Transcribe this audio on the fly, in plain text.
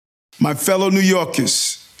My fellow New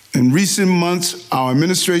Yorkers, in recent months, our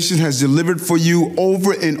administration has delivered for you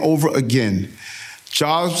over and over again.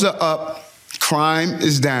 Jobs are up, crime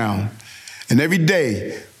is down, and every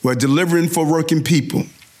day we're delivering for working people.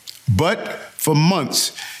 But for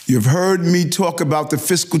months, you've heard me talk about the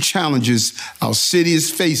fiscal challenges our city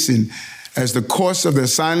is facing as the cost of the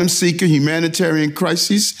asylum seeker humanitarian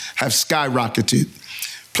crises have skyrocketed,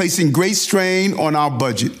 placing great strain on our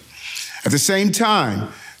budget. At the same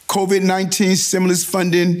time, COVID-19 stimulus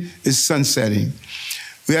funding is sunsetting.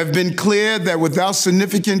 We have been clear that without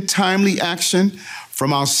significant timely action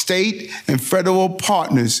from our state and federal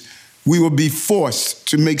partners, we will be forced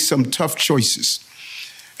to make some tough choices.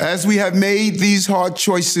 As we have made these hard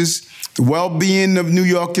choices, the well-being of New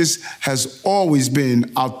Yorkers has always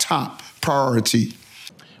been our top priority.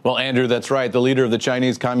 Well, Andrew, that's right. The leader of the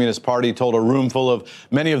Chinese Communist Party told a room full of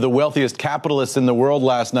many of the wealthiest capitalists in the world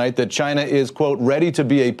last night that China is, quote, ready to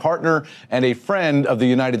be a partner and a friend of the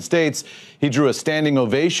United States. He drew a standing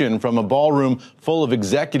ovation from a ballroom full of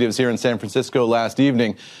executives here in San Francisco last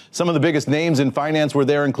evening. Some of the biggest names in finance were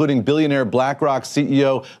there, including billionaire BlackRock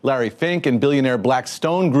CEO Larry Fink and billionaire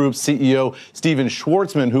Blackstone Group CEO Steven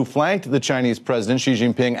Schwarzman, who flanked the Chinese president Xi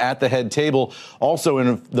Jinping at the head table. Also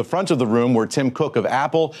in the front of the room were Tim Cook of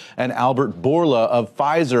Apple and Albert Bourla of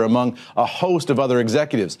Pfizer, among a host of other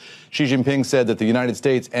executives. Xi Jinping said that the United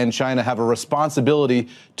States and China have a responsibility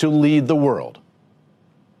to lead the world.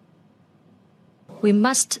 We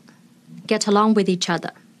must get along with each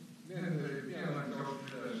other.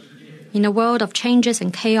 In a world of changes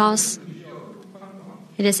and chaos,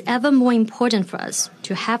 it is ever more important for us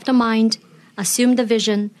to have the mind, assume the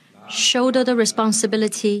vision, shoulder the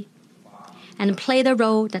responsibility, and play the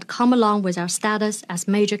role that comes along with our status as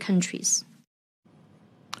major countries.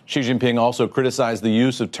 Xi Jinping also criticized the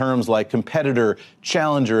use of terms like competitor,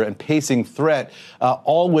 challenger, and pacing threat,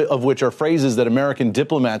 all of which are phrases that American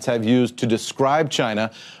diplomats have used to describe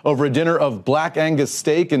China. Over a dinner of Black Angus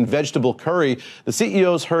steak and vegetable curry, the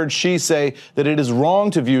CEOs heard Xi say that it is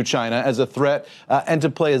wrong to view China as a threat and to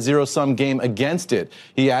play a zero-sum game against it.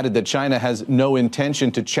 He added that China has no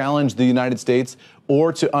intention to challenge the United States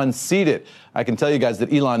or to unseat it. I can tell you guys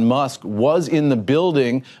that Elon Musk was in the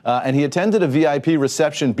building and he attended a VIP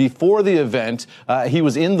reception before the event. He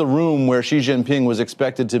was in the room where Xi Jinping was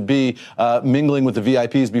expected to be mingling with the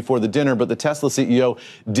VIPs before the dinner, but the Tesla CEO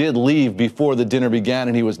did leave before the dinner began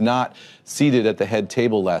and he was not seated at the head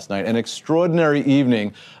table last night. An extraordinary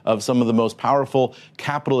evening of some of the most powerful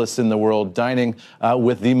capitalists in the world dining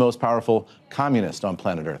with the most powerful communist on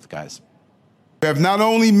planet Earth, guys. We have not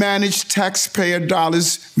only managed taxpayer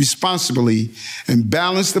dollars responsibly and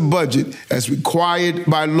balanced the budget as required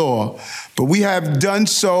by law, but we have done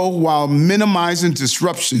so while minimizing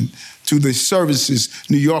disruption to the services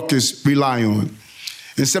New Yorkers rely on.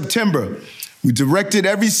 In September, we directed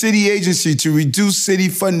every city agency to reduce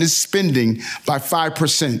city-funded spending by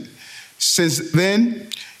 5%. Since then,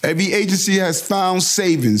 every agency has found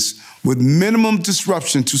savings with minimum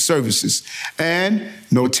disruption to services and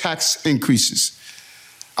no tax increases.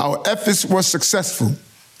 Our efforts were successful.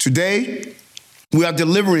 Today, we are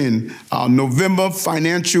delivering our November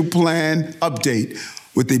financial plan update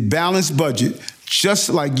with a balanced budget, just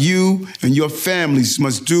like you and your families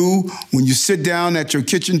must do when you sit down at your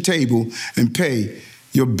kitchen table and pay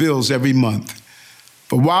your bills every month.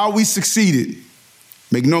 But while we succeeded,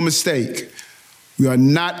 make no mistake, we are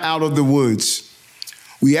not out of the woods.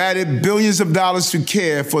 We added billions of dollars to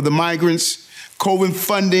care for the migrants. COVID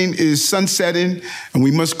funding is sunsetting, and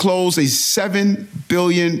we must close a $7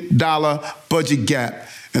 billion budget gap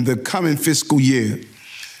in the coming fiscal year.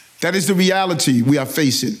 That is the reality we are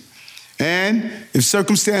facing. And if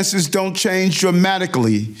circumstances don't change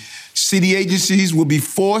dramatically, city agencies will be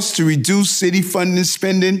forced to reduce city funding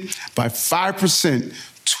spending by 5%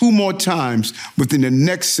 2 more times within the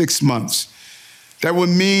next 6 months. That would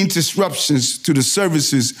mean disruptions to the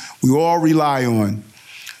services we all rely on.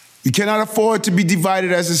 We cannot afford to be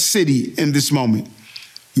divided as a city in this moment.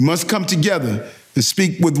 We must come together and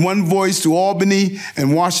speak with one voice to Albany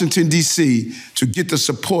and Washington, D.C. to get the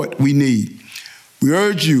support we need. We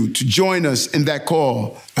urge you to join us in that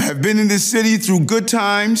call. I have been in this city through good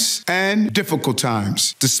times and difficult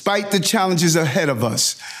times. Despite the challenges ahead of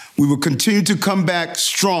us, we will continue to come back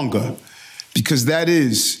stronger because that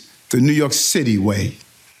is the New York City way.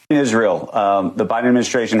 In Israel, the Biden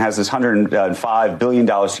administration has this $105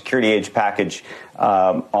 billion security aid package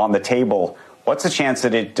on the table. What's the chance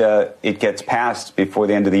that it gets passed before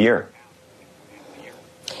the end of the year?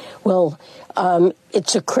 Well,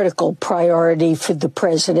 it's a critical priority for the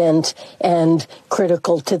president and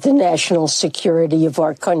critical to the national security of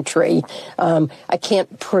our country. I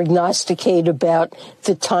can't prognosticate about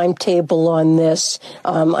the timetable on this.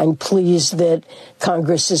 I'm pleased that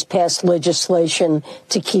Congress has passed legislation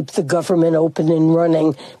to keep the government open and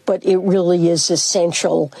running, but it really is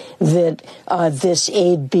essential that this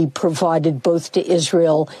aid be provided both to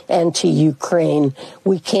Israel and to Ukraine.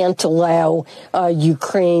 We can't allow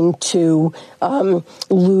Ukraine to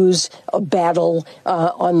lose a battle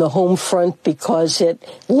on the home front because it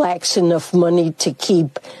lacks enough money to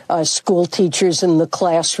keep school teachers in the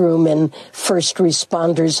classroom and first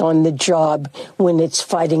responders on the job when it's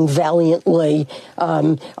fighting valiantly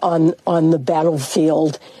on the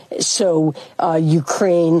battlefield. So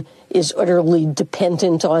Ukraine is utterly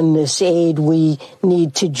dependent on this aid. We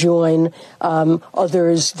need to join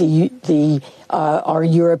others. Our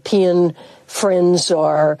European friends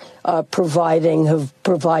have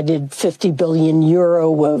provided 50 billion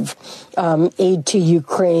euro of aid to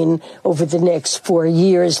Ukraine over the next 4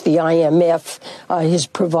 years. The IMF has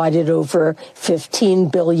provided over 15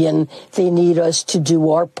 billion. They need us to do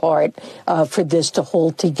our part for this to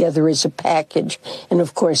hold together as a package. And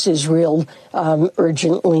of course, Israel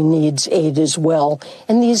urgently needs aid as well.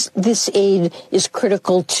 And this aid is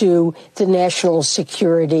critical to the national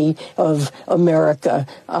security of America.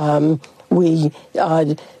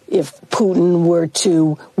 If Putin were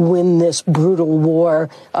to win this brutal war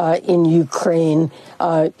in Ukraine,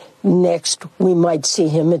 next we might see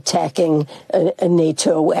him attacking a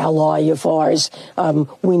NATO ally of ours.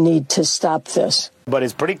 We need to stop this. But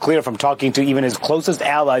it's pretty clear from talking to even his closest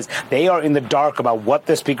allies, they are in the dark about what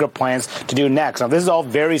the speaker plans to do next. Now, this is all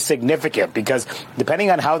very significant because depending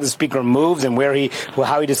on how the speaker moves and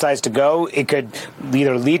how he decides to go, it could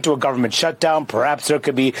either lead to a government shutdown. Perhaps there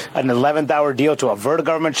could be an 11th hour deal to avert a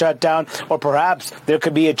government shutdown, or perhaps there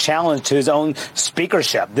could be a challenge to his own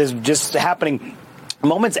speakership. This is just happening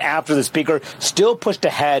moments after the speaker still pushed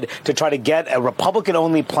ahead to try to get a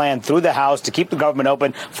Republican-only plan through the House to keep the government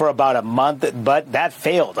open for about a month, but that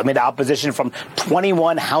failed amid opposition from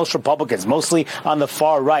 21 House Republicans, mostly on the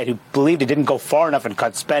far right, who believed it didn't go far enough in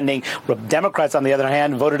cut spending. Democrats, on the other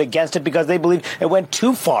hand, voted against it because they believed it went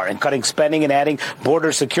too far in cutting spending and adding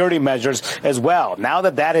border security measures as well. Now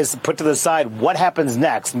that that is put to the side, what happens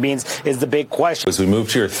next is the big question. As we move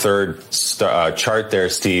to your third chart there,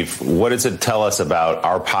 Steve, what does it tell us about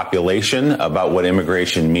our population, about what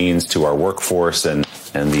immigration means to our workforce and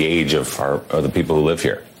the age of the people who live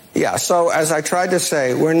here? Yeah, so as I tried to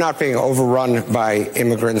say, we're not being overrun by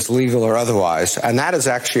immigrants, legal or otherwise, and that is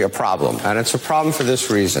actually a problem. And it's a problem for this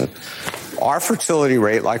reason. Our fertility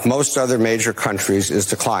rate, like most other major countries, is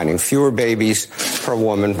declining. Fewer babies per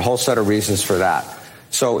woman, a whole set of reasons for that.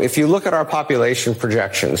 So if you look at our population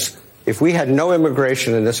projections, if we had no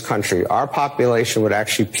immigration in this country, our population would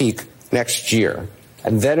actually peak next year.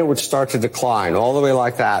 And then it would start to decline all the way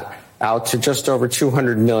like that out to just over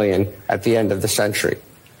 200 million at the end of the century.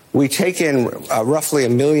 We take in roughly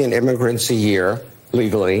 1 million immigrants a year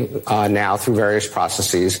legally now through various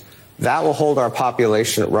processes. That will hold our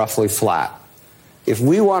population at roughly flat. If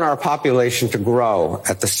we want our population to grow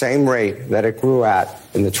at the same rate that it grew at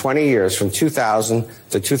in the 20 years from 2000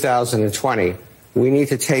 to 2020, we need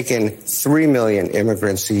to take in 3 million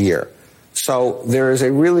immigrants a year. So there is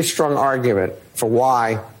a really strong argument for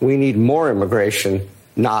why we need more immigration,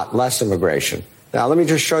 not less immigration. Now, let me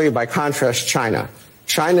just show you, by contrast, China.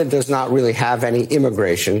 China does not really have any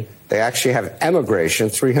immigration. They actually have emigration,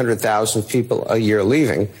 300,000 people a year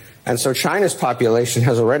leaving. And so China's population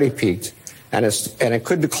has already peaked, and it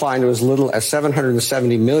could decline to as little as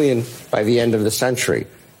 770 million by the end of the century.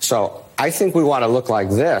 So I think we want to look like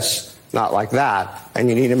this, not like that, and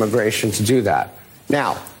you need immigration to do that.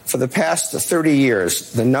 Now, for the past 30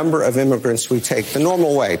 years, the number of immigrants we take the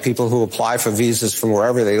normal way, people who apply for visas from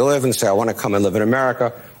wherever they live and say, I want to come and live in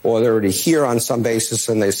America, or they're already here on some basis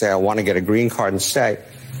and they say, I want to get a green card and stay,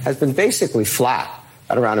 has been basically flat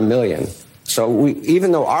at around 1 million. So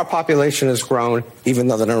even though our population has grown, even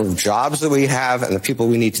though the number of jobs that we have and the people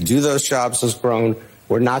we need to do those jobs has grown,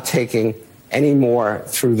 we're not taking any more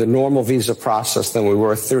through the normal visa process than we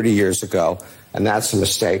were 30 years ago, and that's a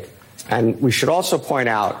mistake. And we should also point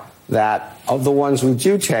out that of the ones we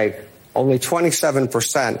do take, only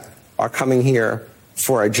 27% are coming here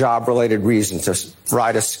for a job-related reason, to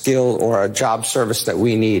provide a skill or a job service that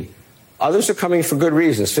we need. Others are coming for good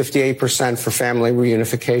reasons, 58% for family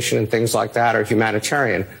reunification and things like that, or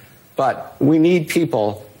humanitarian. But we need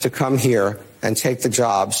people to come here and take the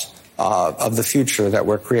jobs of the future that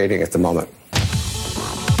we're creating at the moment.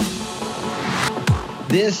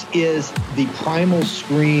 This is the primal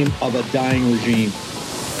scream of a dying regime.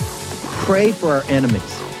 Pray for our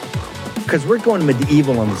enemies, because we're going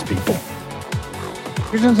medieval on these people.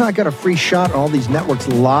 You're not got a free shot on all these networks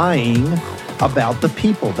lying about the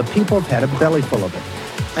people. The people have had a belly full of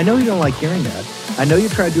it. I know you don't like hearing that. I know you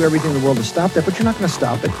try to do everything in the world to stop that, but you're not going to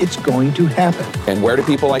stop it. It's going to happen. And where do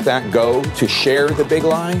people like that go to share the big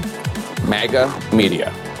lie? MAGA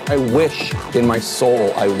media. I wish in my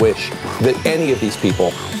soul, I wish that any of these people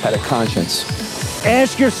had a conscience.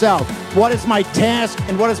 Ask yourself, what is my task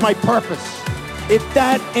and what is my purpose? If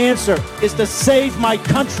that answer is to save my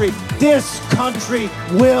country, this country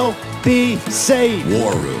will be saved.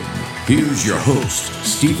 War Room. Here's your host,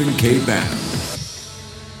 Stephen K. Bannon.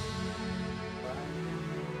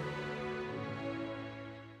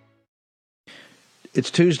 It's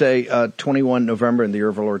Tuesday, 21 November in the year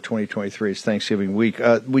of our Lord 2023. It's Thanksgiving week.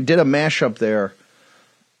 We did a mashup there,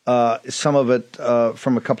 some of it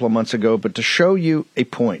from a couple of months ago, but to show you a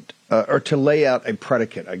point, or to lay out a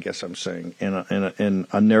predicate, I guess I'm saying, in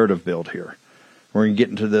a narrative build here. We're going to get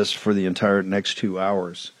into this for the entire next 2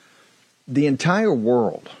 hours. The entire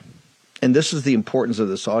world, and this is the importance of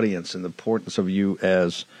this audience and the importance of you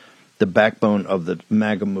as the backbone of the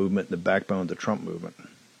MAGA movement, the backbone of the Trump movement.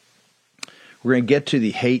 We're going to get to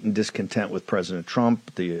the hate and discontent with President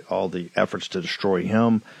Trump, all the efforts to destroy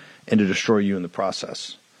him and to destroy you in the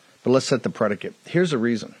process. But let's set the predicate. Here's the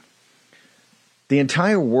reason. The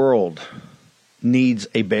entire world needs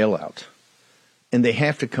a bailout, and they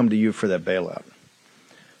have to come to you for that bailout.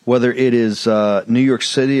 Whether it is New York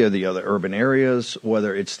City or the other urban areas,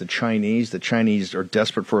 whether it's the Chinese are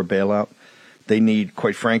desperate for a bailout. They need,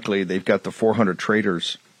 quite frankly, they've got the 400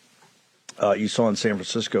 traders you saw in San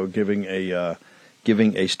Francisco giving a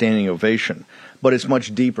standing ovation, but it's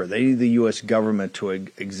much deeper. They need the U.S. government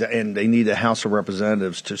and they need the House of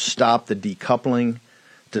Representatives to stop the decoupling,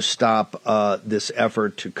 to stop this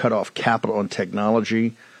effort to cut off capital and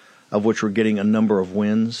technology, of which we're getting a number of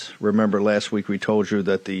wins. Remember last week we told you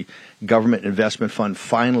that the Government Investment Fund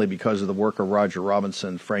finally, because of the work of Roger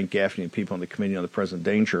Robinson, Frank Gaffney, and people on the Committee on the Present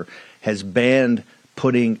Danger, has banned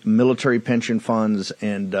putting military pension funds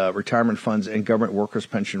and retirement funds and government workers'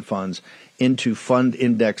 pension funds into fund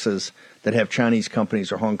indexes that have Chinese companies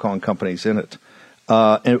or Hong Kong companies in it.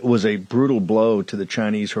 And it was a brutal blow to the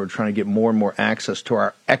Chinese who are trying to get more and more access to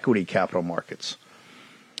our equity capital markets.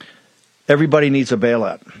 Everybody needs a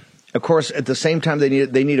bailout. Of course, at the same time, they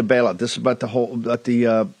need a bailout. This is about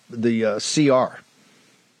the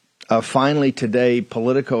CR. Finally, today,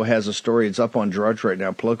 Politico has a story. It's up on Drudge right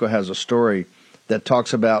now. Politico has a story that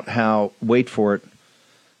talks about how, wait for it,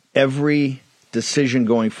 every decision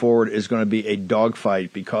going forward is going to be a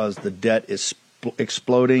dogfight because the debt is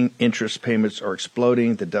exploding, interest payments are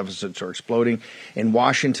exploding, the deficits are exploding. In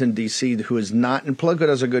Washington, D.C., who is not, and Politico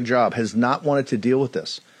does a good job, has not wanted to deal with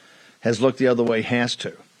this, has looked the other way, has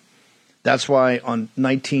to. That's why on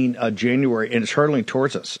 19 January, and it's hurtling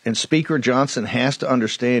towards us, and Speaker Johnson has to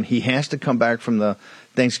understand he has to come back from the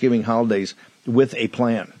Thanksgiving holidays with a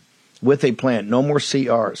plan. With a plan, no more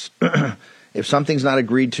CRs. If something's not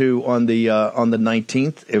agreed to on the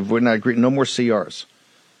 19th, if we're not agreed, no more CRs.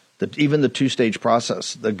 Even the two-stage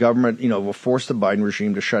process, the government, will force the Biden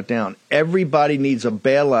regime to shut down. Everybody needs a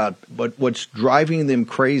bailout, but what's driving them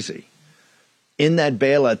crazy, in that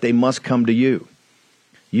bailout, they must come to you.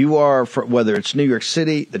 You are, whether it's New York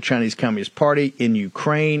City, the Chinese Communist Party, in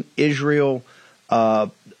Ukraine, Israel,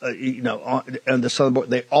 on the southern border,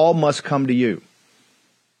 they all must come to you.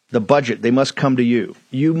 The budget, they must come to you.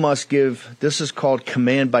 You must give, this is called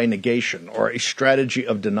command by negation or a strategy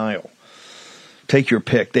of denial. Take your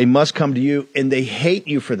pick. They must come to you, and they hate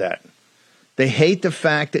you for that. They hate the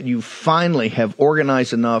fact that you finally have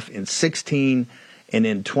organized enough in 16 and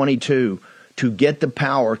in 22 to get the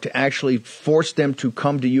power to actually force them to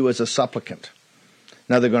come to you as a supplicant.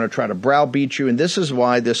 Now they're going to try to browbeat you, and this is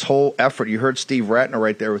why this whole effort, you heard Steve Ratner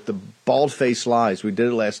right there with the bald-faced lies. We did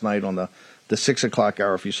it last night on the 6 o'clock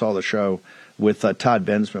hour, if you saw the show, with Todd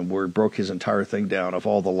Bensman, where he broke his entire thing down of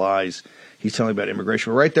all the lies he's telling about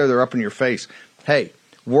immigration. But right there, they're up in your face. Hey,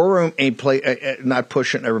 War Room ain't not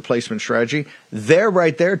pushing a replacement strategy. They're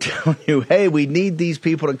right there telling you, hey, we need these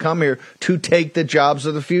people to come here to take the jobs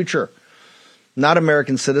of the future. Not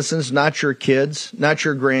American citizens, not your kids, not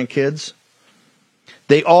your grandkids.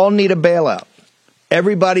 They all need a bailout.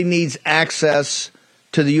 Everybody needs access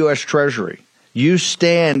to the U.S. Treasury. You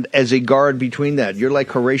stand as a guard between that. You're like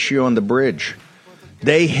Horatio on the bridge.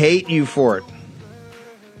 They hate you for it.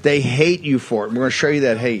 They hate you for it. We're going to show you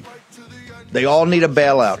that hate. They all need a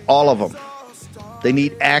bailout, all of them. They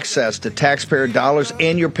need access to taxpayer dollars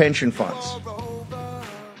and your pension funds.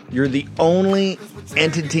 You're the only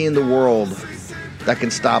entity in the world that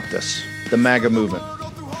can stop this, the MAGA movement.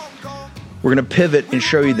 We're going to pivot and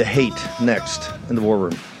show you the hate next in the War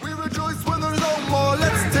Room.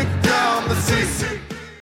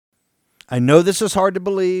 I know this is hard to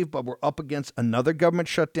believe, but we're up against another government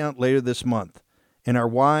shutdown later this month, and our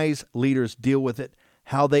wise leaders deal with it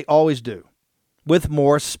how they always do, with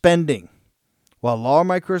more spending. While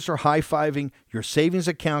lawmakers are high-fiving, your savings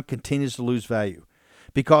account continues to lose value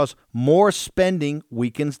because more spending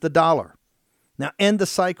weakens the dollar. Now end the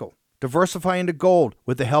cycle. Diversify into gold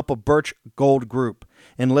with the help of Birch Gold Group.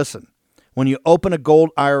 And listen, when you open a gold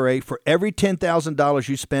IRA, for every $10,000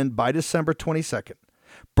 you spend by December 22nd,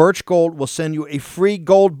 Birch Gold will send you a free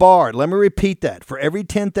gold bar. Let me repeat that. For every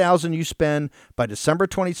 $10,000 you spend by December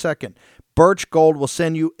 22nd, Birch Gold will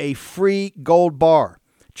send you a free gold bar.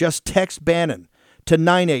 Just text Bannon to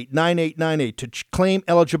 989898 to claim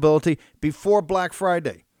eligibility before Black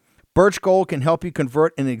Friday. Birch Gold can help you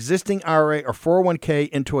convert an existing IRA or 401k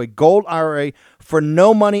into a gold IRA for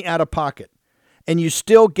no money out of pocket, and you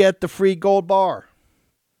still get the free gold bar.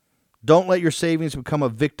 Don't let your savings become a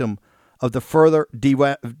victim of the further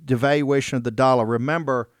devaluation of the dollar.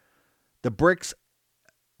 Remember, the BRICS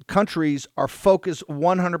countries are focused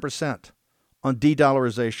 100% on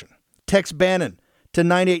de-dollarization. Text Bannon to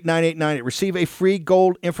 989898. Receive a free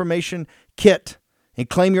gold information kit and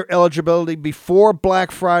claim your eligibility before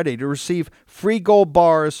Black Friday to receive free gold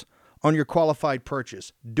bars on your qualified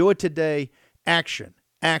purchase. Do it today. Action,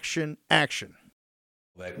 action, action.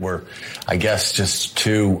 That we're, I guess, just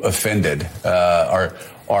too offended,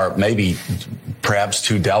 or maybe perhaps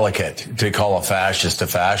too delicate to call a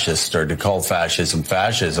fascist or to call fascism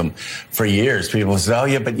fascism. For years, people say, oh,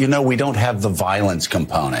 yeah, but, we don't have the violence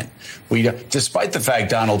component. Despite the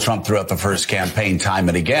fact Donald Trump throughout the first campaign time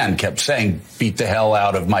and again kept saying, beat the hell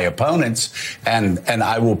out of my opponents and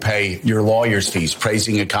I will pay your lawyer's fees,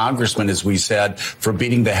 praising a congressman, as we said, for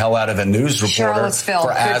beating the hell out of a news reporter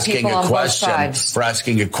for asking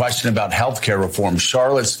a question about health care reform.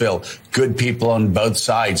 Charlottesville, good people on both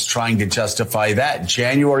sides trying to justify that.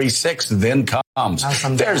 January 6th then comes.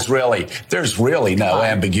 There's really no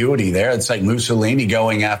ambiguity there. It's like Mussolini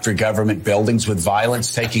going after government buildings with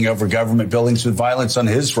violence, taking over government buildings with violence on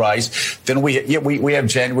his rise. Then we have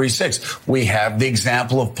January 6th. We have the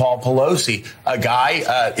example of Paul Pelosi, a guy,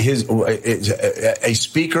 a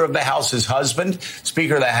Speaker of the House, his husband,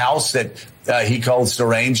 Speaker of the House that he calls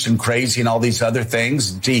deranged and crazy and all these other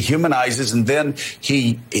things, dehumanizes, and then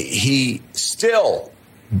he still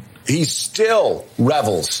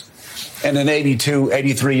revels in an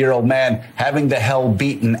 83-year-old man having the hell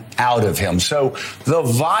beaten out of him. So the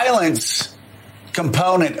violence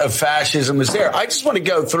component of fascism is there. I just want to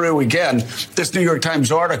go through again this New York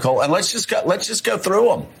Times article, and let's just go through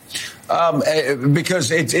them.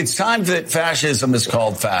 Because it's time that fascism is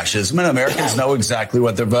called fascism, and Americans know exactly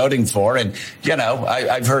what they're voting for. And,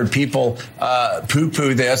 I've heard people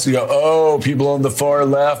poo-poo this and go, oh, people on the far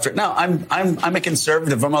left. No, I'm a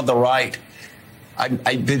conservative. I'm on the right.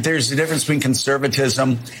 There's a difference between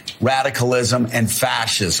conservatism, radicalism, and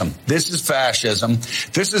fascism. This is fascism.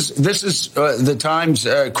 This is the Times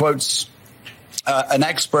quotes an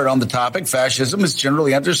expert on the topic. Fascism is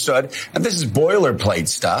generally understood, and this is boilerplate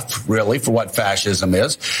stuff, really, for what fascism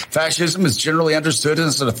is. Fascism is generally understood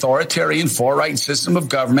as an authoritarian, far-right system of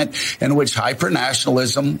government in which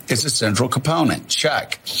hyper-nationalism is a central component.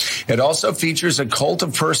 Check. It also features a cult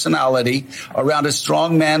of personality around a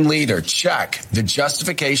strongman leader. Check. The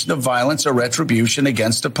justification of violence or retribution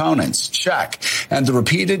against opponents. Check. And the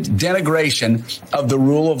repeated denigration of the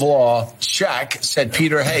rule of law. Check, said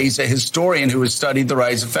Peter Hayes, a historian who has studied the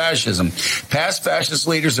rise of fascism. Past fascist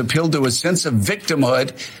leaders appealed to a sense of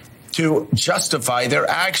victimhood to justify their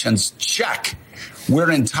actions. Check.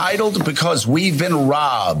 We're entitled because we've been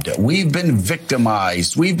robbed. We've been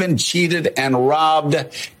victimized. We've been cheated and robbed.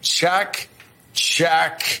 Check,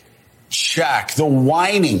 check, check. The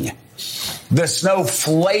whining, the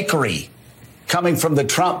snowflakery coming from the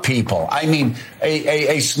Trump people. I mean,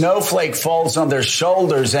 a snowflake falls on their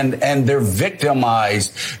shoulders and they're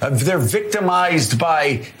victimized. They're victimized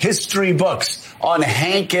by history books on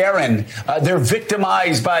Hank Aaron. They're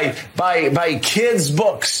victimized by kids'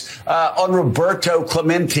 books on Roberto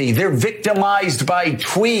Clemente. They're victimized by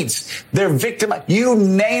tweets. They're victimized. You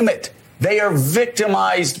name it. They are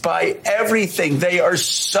victimized by everything. They are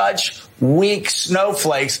such weak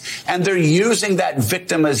snowflakes, and they're using that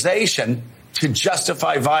victimization to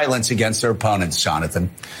justify violence against their opponents,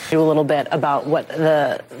 Jonathan. A little bit about what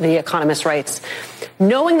the Economist writes.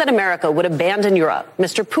 Knowing that America would abandon Europe,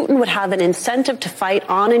 Mr. Putin would have an incentive to fight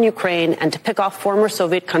on in Ukraine and to pick off former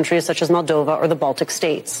Soviet countries such as Moldova or the Baltic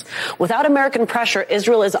states. Without American pressure,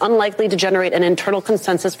 Israel is unlikely to generate an internal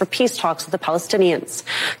consensus for peace talks with the Palestinians.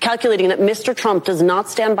 Calculating that Mr. Trump does not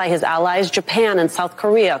stand by his allies, Japan and South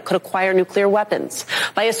Korea could acquire nuclear weapons.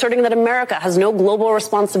 By asserting that America has no global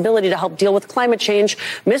responsibility to help deal with climate change,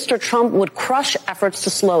 Mr. Trump would crush efforts to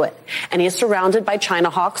slow it. And he is surrounded by China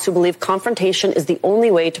hawks who believe confrontation is the only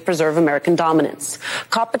way to preserve American dominance.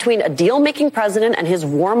 Caught between a deal-making president and his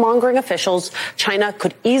warmongering officials, China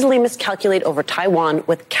could easily miscalculate over Taiwan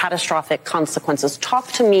with catastrophic consequences. Talk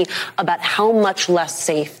to me about how much less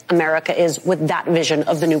safe America is with that vision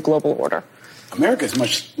of the new global order. America is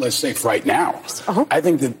much less safe right now. I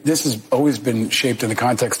think that this has always been shaped in the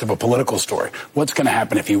context of a political story. What's going to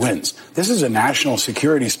happen if he wins? This is a national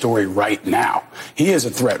security story right now. He is a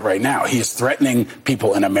threat right now. He is threatening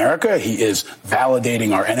people in America. He is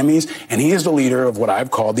validating our enemies. And he is the leader of what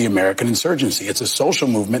I've called the American insurgency. It's a social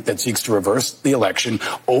movement that seeks to reverse the election,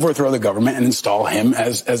 overthrow the government, and install him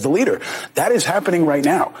as the leader. That is happening right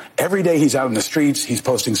now. Every day he's out in the streets. He's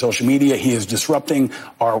posting social media. He is disrupting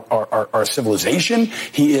our civilization.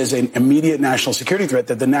 He is an immediate national security threat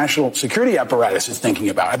that the national security apparatus is thinking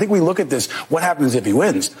about. I think we look at this, what happens if he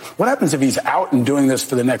wins? What happens if he's out and doing this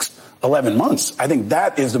for the next 11 months? I think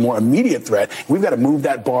that is the more immediate threat. We've got to move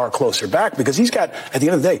that bar closer back because he's got, at the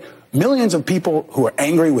end of the day, millions of people who are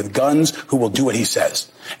angry with guns who will do what he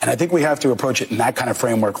says. And I think we have to approach it in that kind of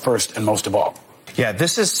framework first and most of all. Yeah,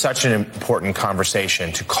 this is such an important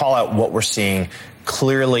conversation to call out what we're seeing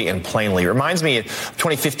clearly and plainly. It reminds me of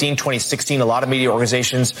 2015, 2016, a lot of media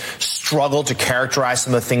organizations struggled to characterize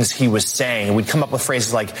some of the things he was saying. We'd come up with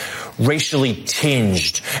phrases like racially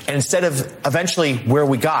tinged. And instead of eventually where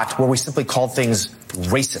we simply called things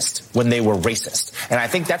racist when they were racist. And I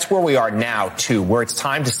think that's where we are now, too, where it's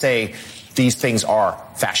time to say these things are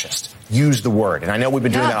fascist. Use the word. And I know we've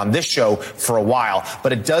been doing that on this show for a while,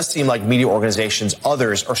 but it does seem like media organizations,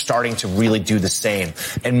 others, are starting to really do the same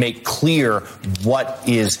and make clear what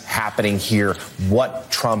is happening here,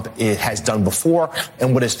 what Trump has done before,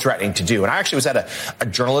 and what is threatening to do. And I actually was at a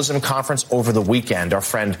journalism conference over the weekend. Our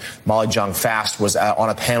friend Molly Jong Fast was on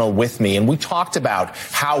a panel with me, and we talked about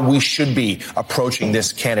how we should be approaching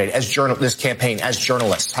this candidate this campaign as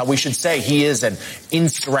journalists, how we should say he is an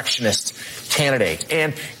insurrectionist candidate.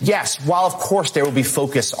 And yes, while of course there will be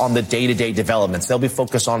focus on the day-to-day developments, there'll be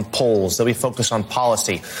focus on polls, there'll be focus on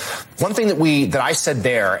policy. One thing that I said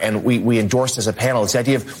there and we endorsed as a panel is the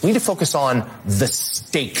idea of we need to focus on the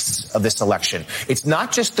stakes of this election. It's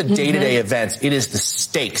not just the day-to-day events, it is the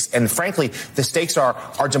stakes. And frankly, the stakes are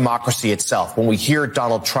our democracy itself. When we hear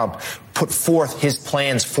Donald Trump put forth his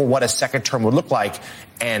plans for what a second term would look like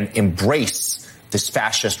and embrace this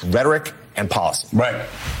fascist rhetoric and policy. Right.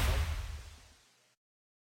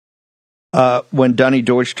 When Donnie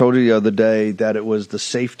Deutsch told you the other day that it was the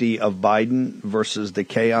safety of Biden versus the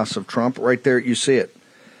chaos of Trump, right there you see it.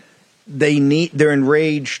 They're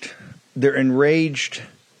enraged. They're enraged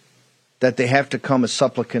that they have to come as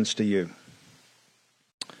supplicants to you.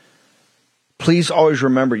 Please always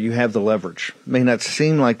remember you have the leverage. It may not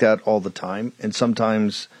seem like that all the time, and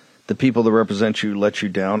sometimes the people that represent you let you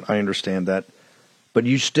down. I understand that. But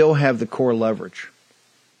you still have the core leverage.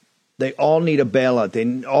 They all need a bailout.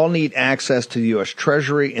 They all need access to the U.S.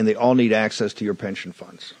 Treasury, and they all need access to your pension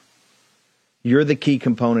funds. You're the key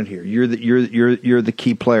component here. You're the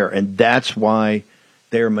key player, and that's why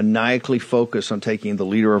they are maniacally focused on taking the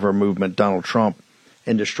leader of our movement, Donald Trump,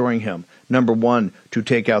 and destroying him. Number one, to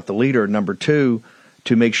take out the leader. Number two,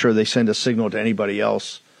 to make sure they send a signal to anybody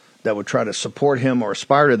else that would try to support him or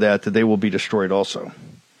aspire to that they will be destroyed also.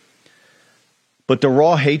 But the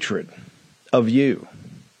raw hatred of you.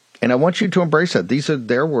 And I want you to embrace that. These are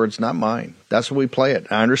their words, not mine. That's how we play it.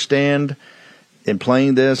 I understand in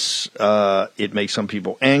playing this, it makes some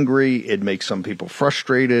people angry. It makes some people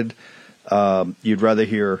frustrated. You'd rather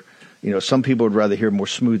hear, some people would rather hear more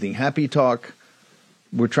smoothing, happy talk.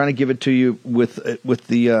 We're trying to give it to you with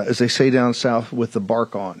the, as they say down south, with the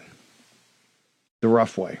bark on, the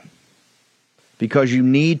rough way. Because you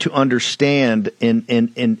need to understand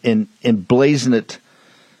and blazon it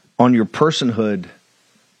on your personhood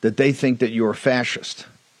that they think that you are fascist.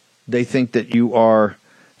 They think that you are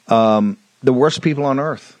the worst people on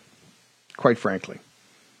earth, quite frankly.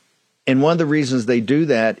 And one of the reasons they do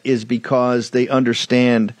that is because they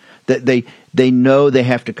understand that they know they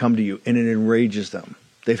have to come to you, and it enrages them.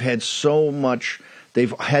 They've had so much.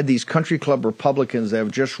 They've had these country club Republicans that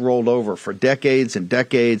have just rolled over for decades and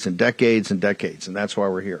decades and decades and decades, and that's why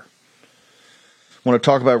we're here. want to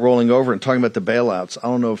talk about rolling over and talking about the bailouts. I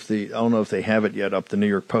don't know if they have it yet up the New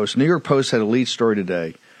York Post. New York Post had a lead story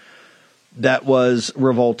today that was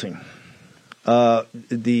revolting.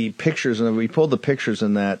 The pictures, and we pulled the pictures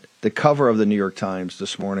in that, the cover of the New York Times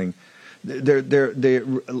this morning.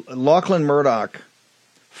 Lachlan Murdoch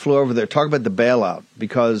flew over there, talk about the bailout,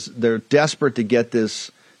 because they're desperate to get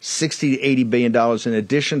this $60 to $80 billion in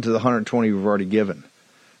addition to the 120 we've already given,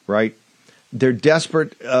 right? They're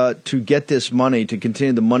desperate to get this money to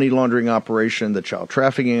continue the money laundering operation, the child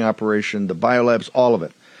trafficking operation, the biolabs, all of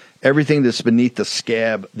it. Everything that's beneath the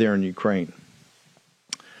scab there in Ukraine.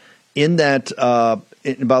 In that,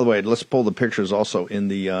 and by the way, let's pull the pictures also in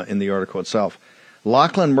the article itself.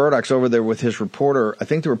 Lachlan Murdoch's over there with his reporter. I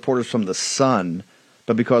think the reporter's from The Sun,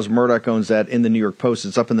 but because Murdoch owns that in the New York Post,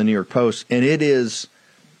 it's up in the New York Post. And it is,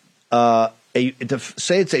 to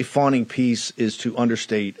say it's a fawning piece is to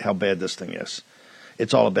understate how bad this thing is.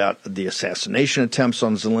 It's all about the assassination attempts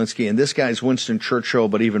on Zelensky. And this guy's Winston Churchill,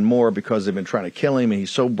 but even more because they've been trying to kill him, and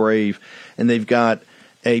he's so brave. And they've got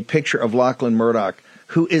a picture of Lachlan Murdoch,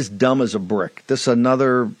 who is dumb as a brick. This is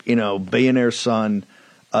another, billionaire son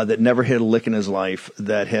that never hit a lick in his life,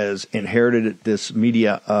 that has inherited this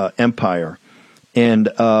media empire, and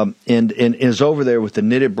is over there with the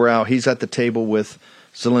knitted brow. He's at the table with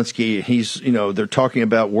Zelensky. He's, they're talking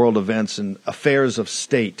about world events and affairs of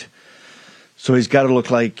state. So he's got to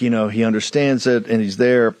look like, he understands it, and he's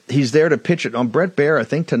there. He's there to pitch it. On Brett Baer, I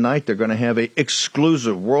think tonight they're going to have a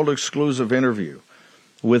world exclusive interview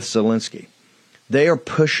with Zelensky. They are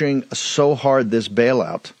pushing so hard this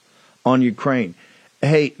bailout on Ukraine.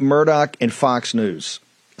 Hey, Murdoch and Fox News,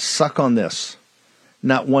 suck on this.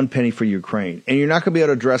 Not one penny for Ukraine. And you're not going to be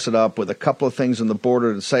able to dress it up with a couple of things on the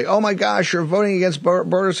border to say, oh my gosh, you're voting against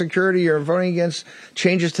border security, you're voting against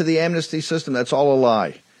changes to the amnesty system. That's all a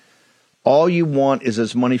lie. All you want is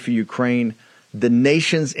this money for Ukraine. The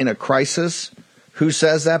nation's in a crisis. Who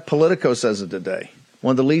says that? Politico says it today.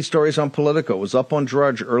 One of the lead stories on Politico was up on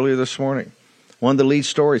Drudge earlier this morning. One of the lead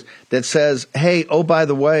stories that says, hey, oh, by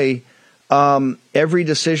the way, every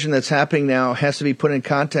decision that's happening now has to be put in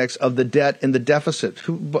context of the debt and the deficit.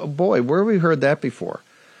 Boy, where have we heard that before?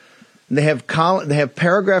 And they have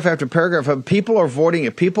paragraph after paragraph. People are avoiding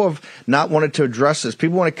it. People have not wanted to address this.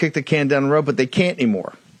 People want to kick the can down the road, but they can't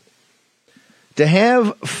anymore. To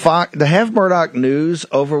have Murdoch News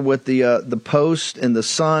over with the Post and the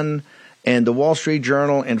Sun and the Wall Street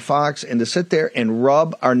Journal and Fox, and to sit there and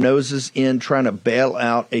rub our noses in trying to bail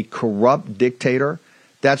out a corrupt dictator,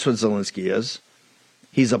 that's what Zelensky is.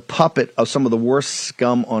 He's a puppet of some of the worst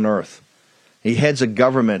scum on earth. He heads a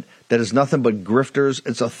government that is nothing but grifters.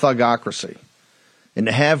 It's a thugocracy. And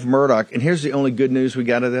to have Murdoch, and here's the only good news we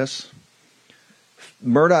got of this.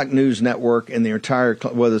 Murdoch News Network and the entire,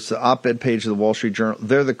 whether it's the op-ed page of the Wall Street Journal,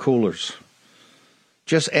 they're the coolers.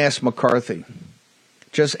 Just ask McCarthy.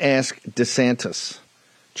 Just ask DeSantis.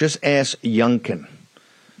 Just ask Youngkin.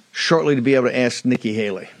 Shortly to be able to ask Nikki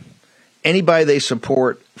Haley. Anybody they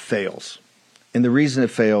support fails. And the reason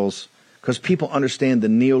it fails, because people understand the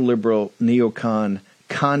neoliberal,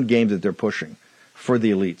 con game that they're pushing for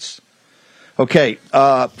the elites. Okay,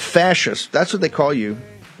 fascists, that's what they call you.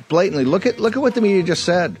 Blatantly, look at what the media just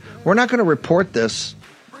said. We're not going to report this.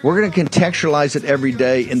 We're going to contextualize it every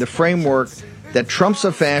day in the framework that Trump's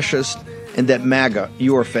a fascist and that MAGA,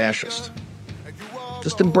 you are fascist.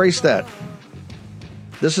 Just embrace that.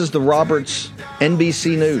 This is the Roberts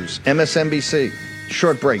NBC News, MSNBC.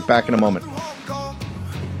 Short break, back in a moment.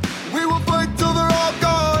 We will fight till they're all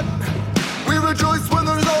gone. We rejoice when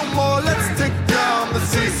there's no more. Let's take down the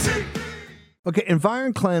CC. Okay,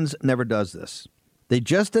 EnvironCleanse never does this. They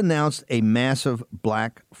just announced a massive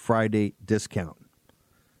Black Friday discount.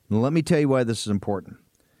 Now, let me tell you why this is important.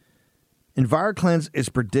 EnviroCleanse is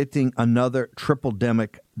predicting another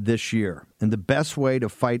triple-demic this year, and the best way to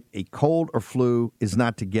fight a cold or flu is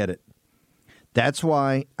not to get it. That's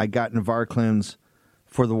why I got EnviroCleanse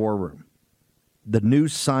for the War Room. The new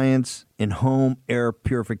science in home air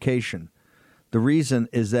purification. The reason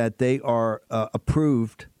is that they are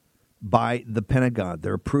approved by the Pentagon.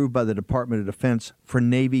 They're approved by the Department of Defense for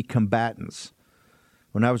Navy combatants.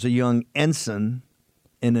 When I was a young ensign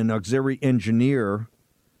and an auxiliary engineer,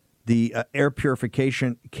 the air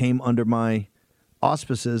purification came under my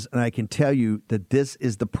auspices, and I can tell you that this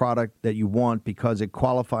is the product that you want because it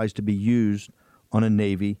qualifies to be used on a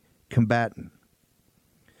Navy combatant.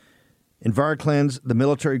 EnviroCleanse, the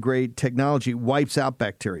military-grade technology, wipes out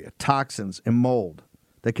bacteria, toxins, and mold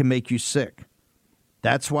that can make you sick.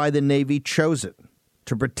 That's why the Navy chose it,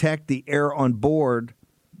 to protect the air on board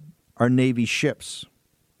our Navy ships.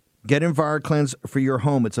 Get EnviroCleanse for your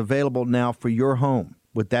home. It's available now for your home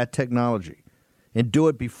with that technology. and do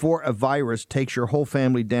it before a virus takes your whole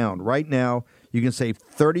family down. Right now, you can save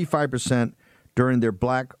 35% during their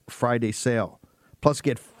Black Friday sale. Plus,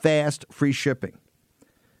 get fast, free shipping.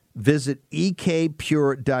 Visit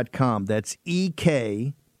ekpure.com. That's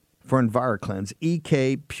EK for EnviroCleanse,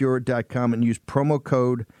 ekpure.com, and use promo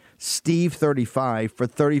code Steve35 for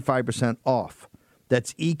 35% off.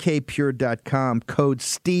 That's ekpure.com, code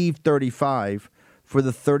Steve35 for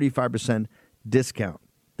the 35% discount.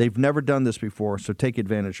 They've never done this before, so take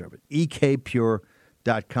advantage of it.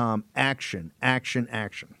 ekpure.com. Action, action,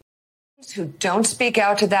 action. Who don't speak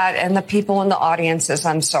out to that, and the people in the audiences,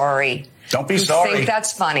 I'm sorry. Don't be who sorry. Think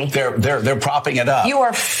that's funny. They're propping it up. You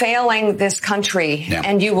are failing this country,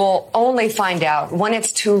 and you will only find out when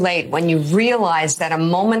it's too late, when you realize that a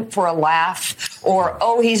moment for a laugh or,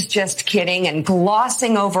 oh, he's just kidding, and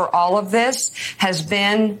glossing over all of this has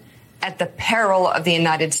been at the peril of the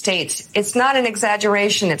United States. It's not an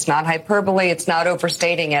exaggeration. It's not hyperbole. It's not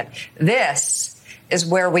overstating it. This is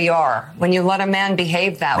where we are when you let a man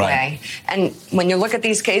behave that way. And when you look at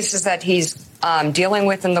these cases that he's dealing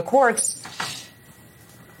with in the courts,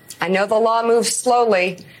 I know the law moves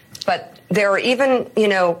slowly, but there are even,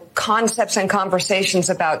 concepts and conversations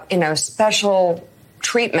about, special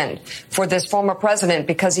treatment for this former president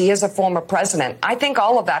because he is a former president. I think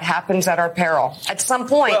all of that happens at our peril. At some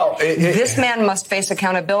point, this man must face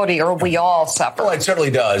accountability or we all suffer. Well, it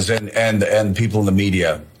certainly does. And people in the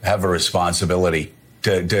media have a responsibility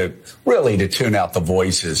to really tune out the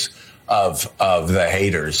voices of the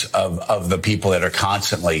haters, of the people that are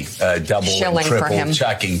constantly double and triple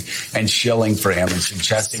checking and shilling for him and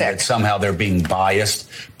suggesting that somehow they're being biased,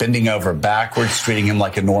 bending over backwards, treating him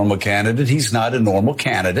like a normal candidate. He's not a normal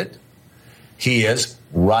candidate. He is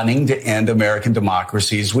running to end American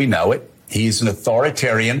democracy as we know it. He's an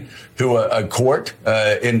authoritarian who a court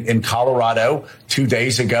in Colorado 2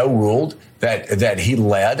 days ago ruled that he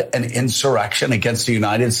led an insurrection against the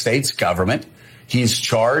United States government. He's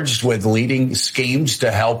charged with leading schemes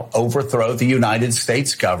to help overthrow the United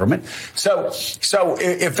States government. So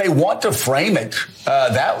if they want to frame it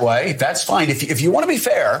that way, that's fine. If you want to be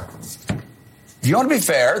fair,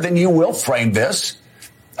 then you will frame this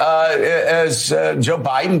as Joe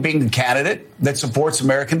Biden being the candidate that supports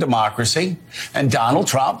American democracy and Donald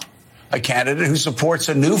Trump, a candidate who supports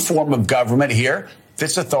a new form of government here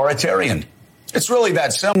that's authoritarian. It's really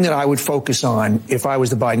that simple. That I would focus on if I was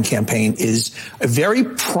the Biden campaign is a very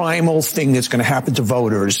primal thing that's going to happen to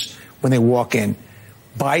voters when they walk in.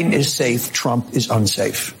 Biden is safe. Trump is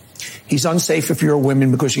unsafe. He's unsafe if you're a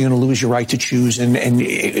woman because you're going to lose your right to choose.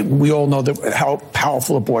 And we all know how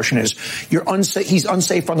powerful abortion is. You're unsafe. He's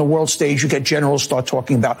unsafe on the world stage. You get generals start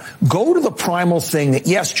talking about. Go to the primal thing that,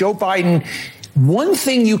 yes, Joe Biden, one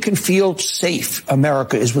thing you can feel safe,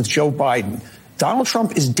 America, is with Joe Biden. Donald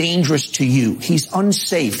Trump is dangerous to you. He's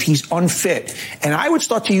unsafe. He's unfit. And I would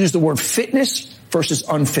start to use the word fitness versus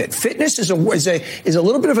unfit. Fitness is a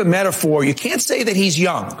little bit of a metaphor. You can't say that he's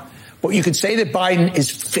young, but you can say that Biden is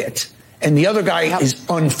fit and the other guy is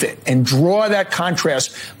unfit and draw that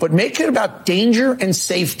contrast, but make it about danger and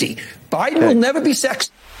safety. Biden will never be sexy.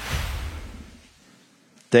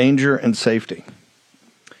 Danger and safety.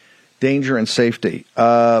 Danger and safety.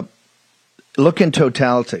 Look in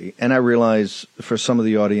totality, and I realize for some of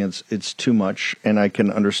the audience it's too much, and I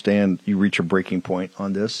can understand you reach a breaking point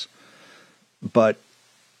on this. But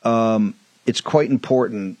it's quite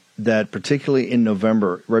important that particularly in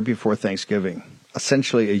November, right before Thanksgiving,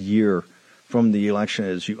 essentially a year from the election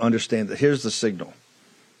is, you understand that here's the signal.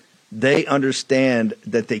 They understand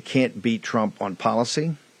that they can't beat Trump on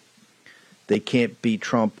policy. They can't beat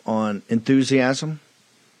Trump on enthusiasm.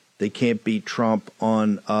 They can't beat Trump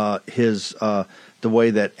on the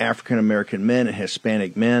way that African American men and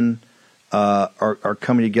Hispanic men are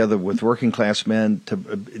coming together with working class men.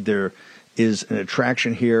 There is an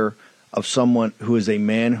attraction here of someone who is a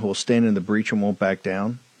man who will stand in the breach and won't back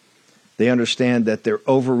down. They understand that their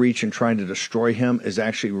overreach in trying to destroy him is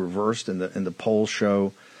actually reversed, and the polls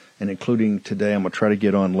show, and including today, I'm going to try to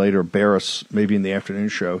get on later, Barris, maybe in the afternoon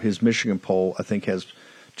show, his Michigan poll, I think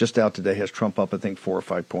just out today, has Trump up, I think, 4 or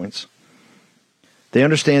 5 points. They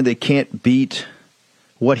understand they can't beat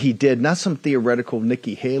what he did, not some theoretical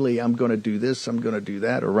Nikki Haley, I'm going to do this, I'm going to do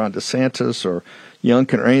that, or Ron DeSantis or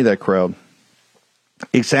Youngkin or any of that crowd.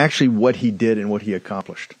 It's actually what he did and what he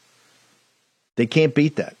accomplished. They can't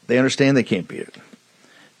beat that. They understand they can't beat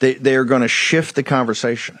it. They're going to shift the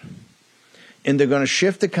conversation. And they're going to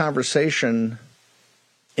shift the conversation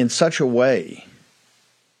in such a way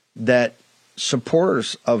that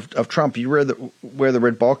supporters of Trump, you wear the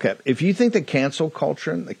red ball cap. If you think the cancel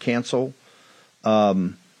culture and the cancel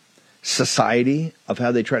society of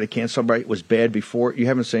how they try to cancel somebody was bad before, you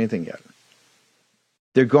haven't seen anything yet.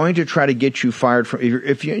 They're going to try to get you fired from,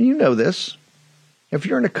 if you know this, if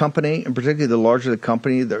you're in a company, and particularly the larger the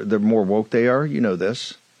company, the more woke they are, you know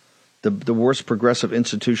this. The worst progressive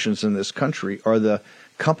institutions in this country are the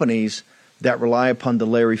companies that rely upon the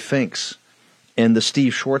Larry Finks and the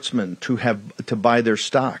Steve Schwartzman to buy their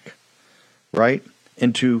stock, right?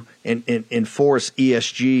 And to enforce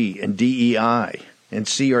ESG and DEI and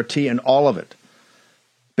CRT and all of it.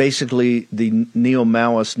 Basically, the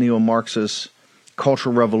neo-Maoist, neo-Marxist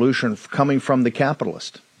cultural revolution coming from the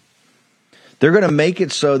capitalist. They're going to make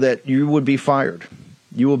it so that you would be fired.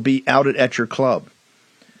 You will be outed at your club.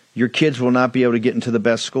 Your kids will not be able to get into the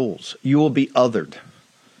best schools. You will be othered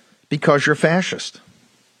because you're fascist.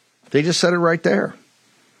 They just said it right there.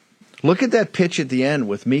 Look at that pitch at the end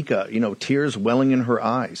with Mika, tears welling in her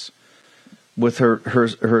eyes, with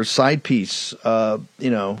her side piece, Joe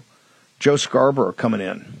Scarborough coming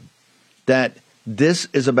in. That this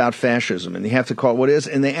is about fascism, and you have to call it what it is.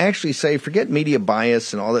 And they actually say, forget media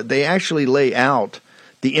bias and all that. They actually lay out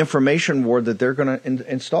the information war that they're going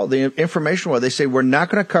to install. The information war, they say, we're not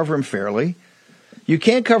going to cover him fairly. You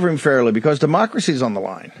can't cover him fairly because democracy is on the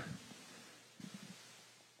line.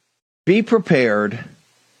 Be prepared.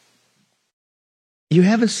 You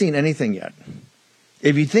haven't seen anything yet.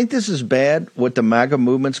 If you think this is bad, what the MAGA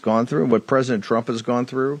movement's gone through, what President Trump has gone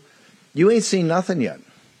through, you ain't seen nothing yet.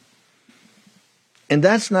 And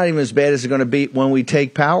that's not even as bad as it's going to be when we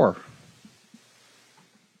take power.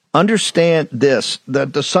 Understand this,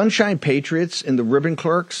 that the Sunshine Patriots and the Ribbon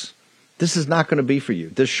Clerks, this is not going to be for you.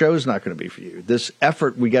 This show's not going to be for you. This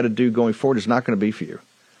effort we got to do going forward is not going to be for you.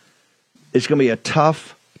 It's going to be a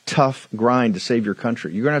tough grind to save your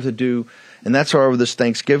country. You're going to have to do, and that's why over this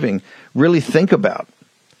Thanksgiving, really think about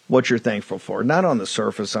what you're thankful for. Not on the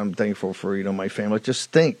surface, I'm thankful for, my family.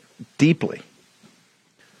 Just think deeply.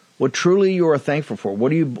 What truly you are thankful for.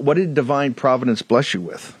 What did divine providence bless you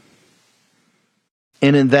with?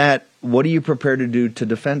 And in that, what are you prepared to do to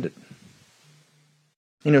defend it?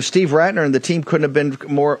 Steve Ratner and the team couldn't have been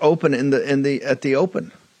more open at the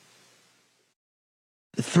open.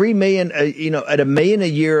 3 million, at $1 million a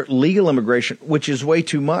year legal immigration, which is way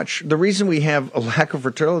too much. The reason we have a lack of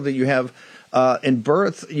fertility, you have in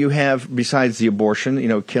birth, you have, besides the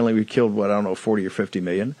abortion, killing, we killed 40 or 50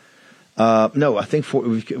 million. No, I think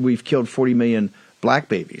we've killed 40 million black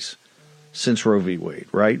babies since Roe v. Wade,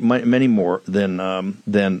 right? Many more than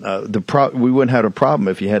we wouldn't have a problem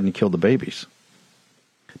if you hadn't killed the babies.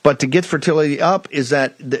 But to get fertility up is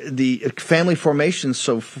that the family formation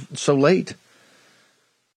so late.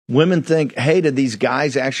 Women think, hey, did these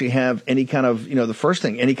guys actually have any kind of, the first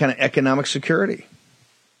thing, any kind of economic security?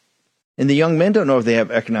 And the young men don't know if they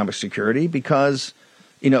have economic security because,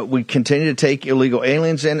 we continue to take illegal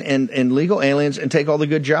aliens in and legal aliens and take all the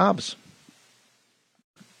good jobs.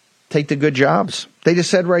 Take the good jobs. They just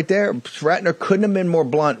said right there, Ratner couldn't have been more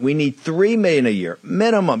blunt. We need 3 million a year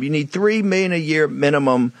minimum. You need 3 million a year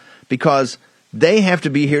minimum because they have to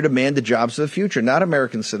be here to man the jobs of the future, not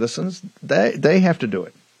American citizens. They have to do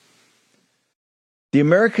it. The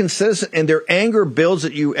American citizen, and their anger builds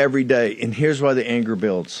at you every day. And here's why the anger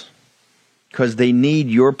builds. Because they need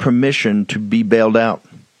your permission to be bailed out.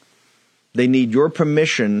 They need your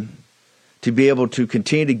permission to be able to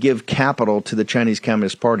continue to give capital to the Chinese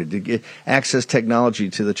Communist Party, to get access technology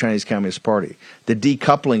to the Chinese Communist Party. The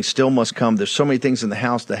decoupling still must come. There's so many things in the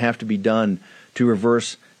House that have to be done to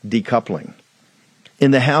reverse decoupling.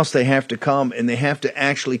 In the House, they have to come, and they have to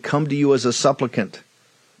actually come to you as a supplicant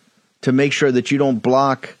to make sure that you don't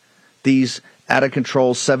block these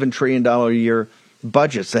out-of-control $7 trillion a year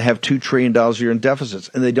budgets that have $2 trillion a year in deficits,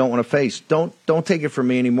 and they don't want to face. Don't take it from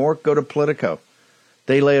me anymore. Go to Politico.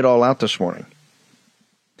 They lay it all out this morning.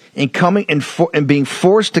 And coming and being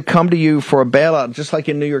forced to come to you for a bailout, just like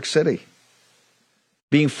in New York City.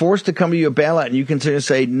 Being forced to come to you a bailout, and you continue to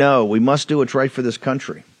say, no, we must do what's right for this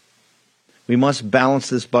country. We must balance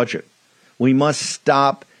this budget. We must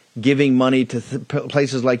stop giving money to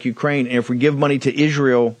places like Ukraine. And if we give money to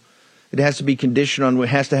Israel, it has to be conditioned on, it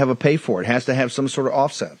has to have a pay for it. It has to have some sort of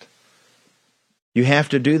offset. You have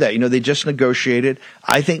to do that. They just negotiated,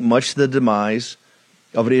 I think, much to the demise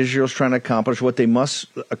of what Israel's trying to accomplish, what they must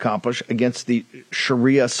accomplish against the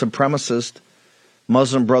Sharia supremacist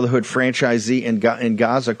Muslim Brotherhood franchisee in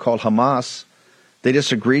Gaza called Hamas. They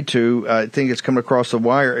just agreed to, I think it's coming across the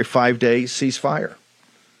wire, a 5-day ceasefire.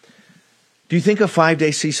 Do you think a 5-day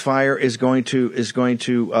ceasefire is going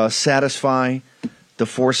to satisfy the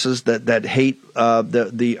forces that hate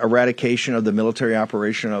the eradication of the military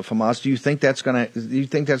operation of Hamas? Do you think that's going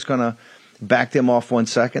to back them off 1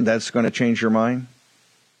 second? That's going to change your mind?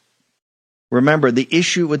 Remember, the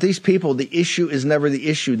issue with these people, the issue is never the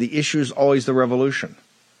issue. The issue is always the revolution.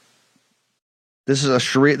 This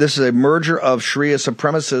is a merger of Sharia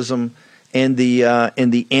supremacism and the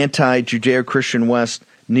anti-Judeo-Christian West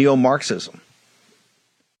neo-Marxism.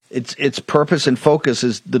 Its purpose and focus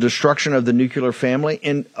is the destruction of the nuclear family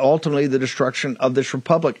and ultimately the destruction of this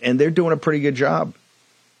republic. And they're doing a pretty good job.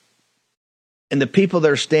 And the people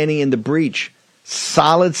that are standing in the breach,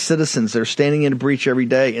 solid citizens, they're standing in the breach every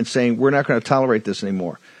day and saying, we're not going to tolerate this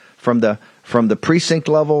anymore. From the precinct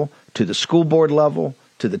level to the school board level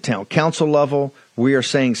to the town council level, we are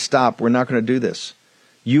saying, stop, we're not going to do this.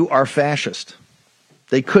 You are fascist.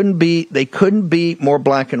 They couldn't be more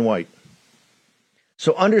black and white.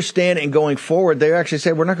 So understand, and going forward, they actually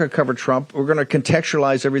say, we're not going to cover Trump. We're going to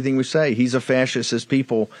contextualize everything we say. He's a fascist. His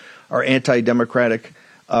people are anti-democratic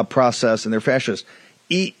process, and they're fascist.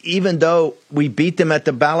 Even though we beat them at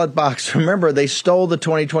the ballot box, remember, they stole the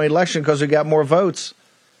 2020 election because we got more votes.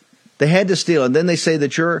 They had to steal, and then they say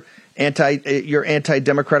that you're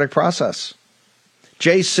anti-democratic process.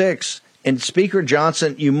 J6 and Speaker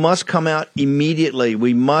Johnson, you must come out immediately.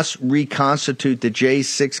 We must reconstitute the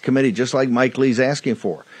J6 committee, just like Mike Lee's asking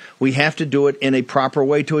for. We have to do it in a proper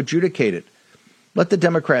way to adjudicate it. Let the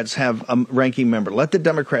Democrats have a ranking member. Let the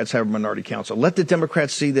Democrats have a minority counsel. Let the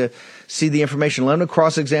Democrats see the information. Let them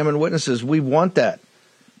cross-examine witnesses. We want that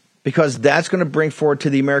because that's going to bring forward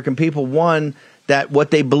to the American people, one, that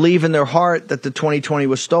what they believe in their heart, that the 2020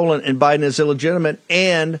 was stolen and Biden is illegitimate,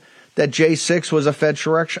 and that J6 was a Fed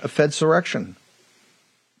surrection.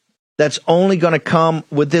 That's only going to come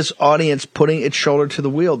with this audience putting its shoulder to the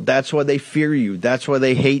wheel. That's why they fear you. That's why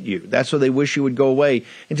they hate you. That's why they wish you would go away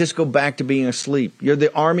and just go back to being asleep. You're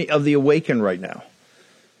the army of the awakened right now.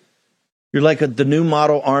 You're like the new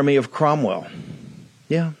model army of Cromwell.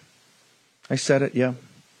 Yeah, I said it. Yeah,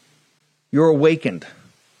 you're awakened.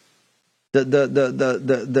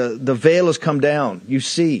 The veil has come down. You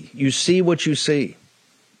see what you see.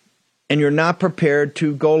 And you're not prepared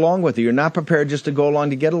to go along with it. You're not prepared just to go along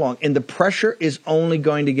to get along. And the pressure is only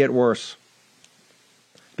going to get worse.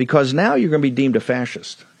 Because now you're going to be deemed a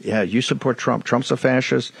fascist. Yeah, you support Trump. Trump's a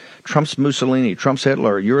fascist. Trump's Mussolini. Trump's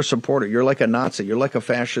Hitler. You're a supporter. You're like a Nazi. You're like a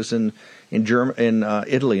fascist in Italy in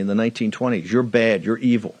the 1920s. You're bad. You're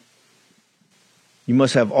evil. You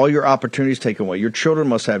must have all your opportunities taken away. Your children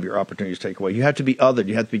must have your opportunities taken away. You have to be othered.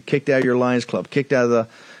 You have to be kicked out of your Lions Club, kicked out of the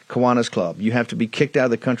Kiwanis Club. You have to be kicked out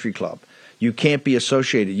of the country club. You can't be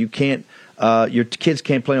associated. You can't. Your kids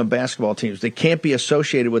can't play on basketball teams. They can't be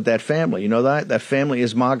associated with that family. You know that? That family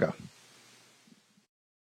is MAGA.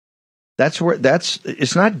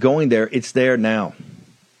 It's not going there. It's there now.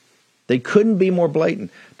 They couldn't be more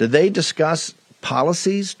blatant. Did they discuss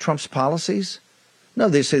policies, Trump's policies? No,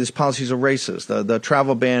 they say his policies are racist. The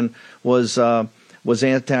travel ban was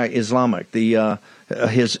anti-Islamic.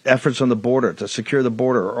 His efforts on the border to secure the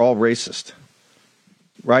border are all racist.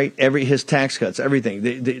 Right? His tax cuts, everything.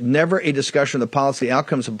 Never a discussion of the policy,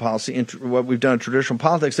 outcomes of policy, and what we've done in traditional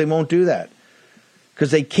politics. They won't do that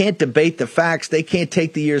because they can't debate the facts. They can't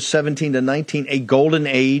take the years 17 to 19, a golden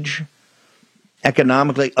age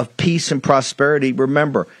economically of peace and prosperity.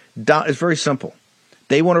 Remember, it's very simple.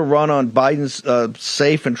 They want to run on Biden's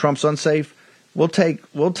safe and Trump's unsafe. We'll take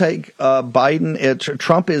Biden.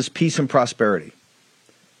 Trump is peace and prosperity.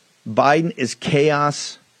 Biden is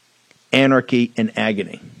chaos, anarchy, and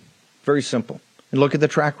agony. Very simple. And look at the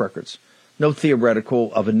track records. No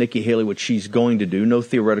theoretical of a Nikki Haley what she's going to do. No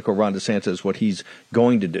theoretical Ron DeSantis what he's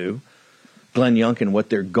going to do. Glenn Youngkin what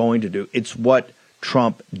they're going to do. It's what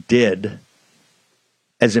Trump did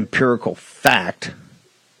as empirical fact.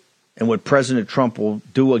 And what President Trump will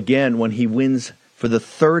do again when he wins for the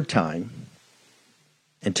third time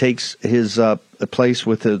and takes his place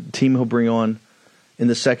with the team he'll bring on in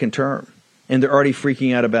the second term. And they're already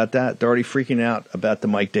freaking out about that. They're already freaking out about the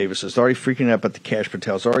Mike Davises. They're already freaking out about the Cash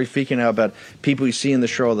Patels. They're already freaking out about people you see in the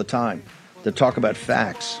show all the time that talk about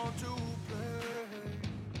facts.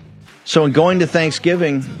 So in going to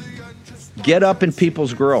Thanksgiving, get up in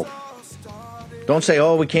people's grill. Don't say,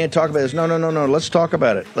 oh, we can't talk about this. No. Let's talk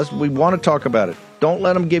about it. We want to talk about it. Don't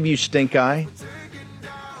let them give you stink eye.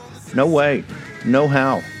 No way. No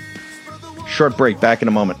how. Short break. Back in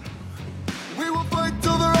a moment. We will fight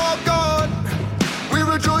till they're all gone. We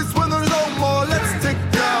rejoice when there's no more. Let's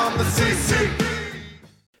take down the CCP.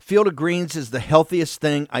 Field of Greens is the healthiest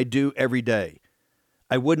thing I do every day.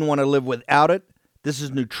 I wouldn't want to live without it. This is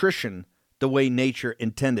nutrition the way nature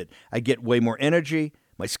intended. I get way more energy.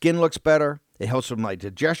 My skin looks better. It helps with my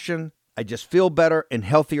digestion. I just feel better and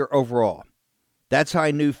healthier overall. That's how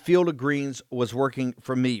I knew Field of Greens was working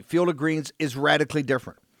for me. Field of Greens is radically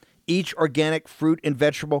different. each organic fruit and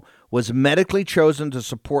vegetable was medically chosen to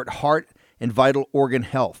support heart and vital organ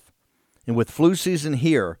health. And with flu season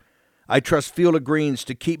here, I trust Field of Greens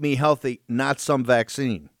to keep me healthy, not some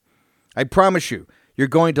vaccine. I promise you, you're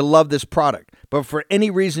going to love this product. But if for any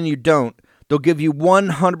reason you don't, they'll give you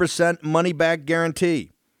 100% money-back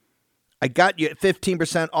guarantee. I got you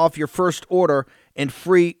 15% off your first order and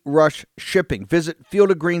free rush shipping. Visit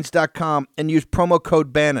fieldofgreens.com and use promo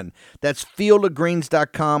code Bannon. That's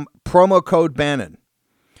fieldofgreens.com, promo code Bannon.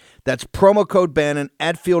 That's promo code Bannon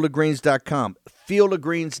at fieldofgreens.com.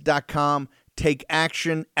 Fieldofgreens.com. Take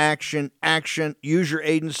action, action, action. Use your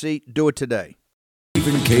agency. Do it today.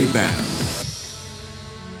 Stephen K. Bannon.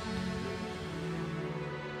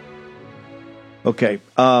 Okay.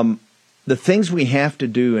 The things we have to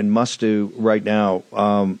do and must do right now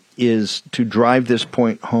is to drive this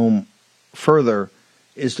point home further,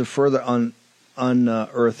 is to further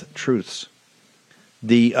unearth truths.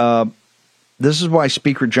 This is why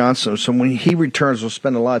Speaker Johnson, so when he returns, we'll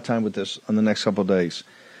spend a lot of time with this on the next couple of days.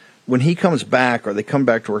 When he comes back, or they come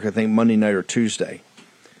back to work, I think Monday night or Tuesday,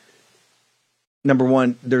 number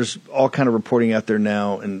one, there's all kind of reporting out there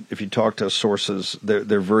now, and if you talk to sources,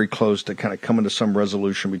 they're very close to kind of coming to some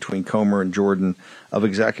resolution between Comer and Jordan of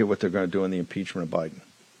exactly what they're going to do in the impeachment of Biden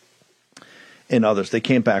and others. They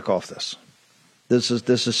can't back off this. This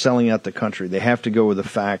is selling out the country. They have to go with the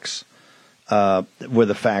facts, where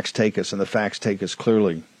the facts take us, and the facts take us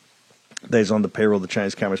clearly. That is on the payroll of the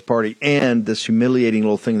Chinese Communist Party, and this humiliating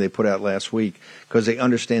little thing they put out last week because they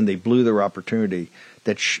understand they blew their opportunity.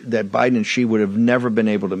 That Biden and Xi would have never been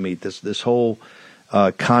able to meet. This whole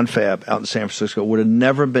confab out in San Francisco would have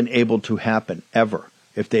never been able to happen ever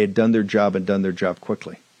if they had done their job and done their job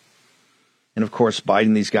quickly. And of course,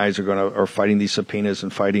 Biden, these guys are fighting these subpoenas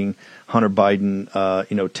and fighting Hunter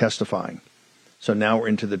Biden, testifying. So now we're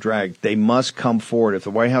into the drag. They must come forward. If the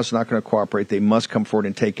White House is not going to cooperate, they must come forward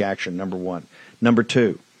and take action. Number one. Number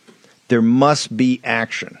two, there must be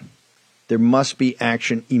action. There must be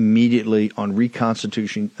action immediately on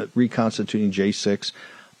reconstituting J6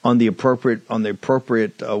 on the appropriate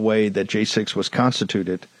way that J6 was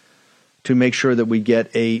constituted to make sure that we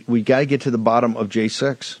got to get to the bottom of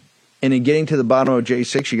J6. And in getting to the bottom of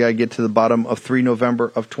J6, you got to get to the bottom of 3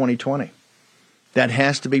 November of 2020. That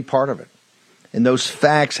has to be part of it. And those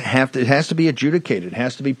facts it has to be adjudicated. It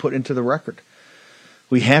has to be put into the record.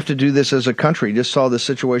 We have to do this as a country. Just saw the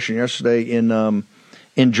situation yesterday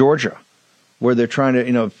in Georgia, where they're trying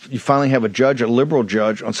to, you finally have a liberal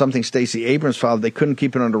judge, on something Stacey Abrams filed. They couldn't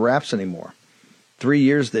keep it under wraps anymore. 3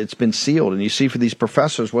 years that it's been sealed. And you see for these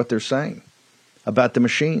professors what they're saying about the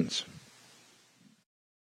machines.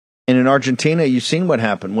 And in Argentina, you've seen what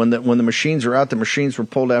happened. When the machines are out, the machines were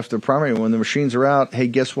pulled after the primary. When the machines are out, hey,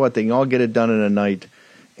 guess what? They can all get it done in a night.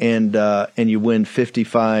 And you win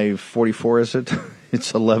 55-44, is it?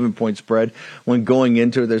 It's 11-point spread. When going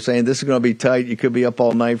into it, they're saying this is going to be tight. You could be up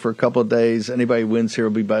all night for a couple of days. Anybody who wins here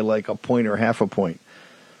will be by like a point or half a point.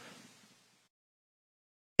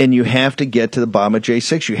 And you have to get to the bottom of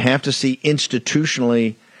J6. You have to see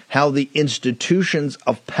institutionally how the institutions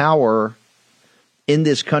of power in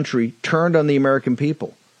this country turned on the American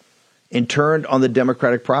people and turned on the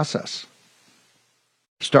democratic process.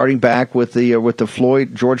 Starting back with the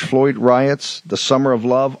George Floyd riots, the Summer of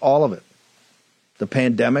Love, all of it. The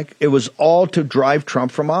pandemic, it was all to drive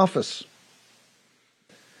Trump from office.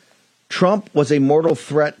 Trump was a mortal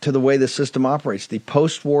threat to the way the system operates, the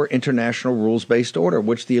post-war international rules-based order,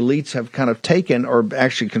 which the elites have kind of taken or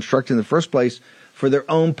actually constructed in the first place for their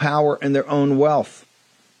own power and their own wealth.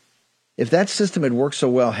 If that system had worked so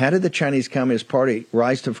well, how did the Chinese Communist Party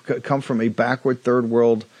rise to come from a backward third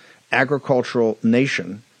world agricultural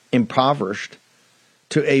nation, impoverished,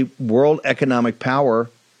 to a world economic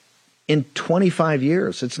power in 25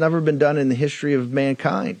 years? It's never been done in the history of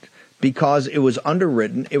mankind because it was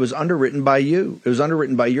underwritten. It was underwritten by you. It was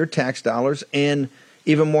underwritten by your tax dollars and,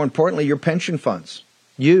 even more importantly, your pension funds.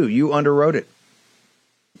 You underwrote it.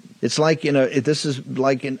 It's like, this is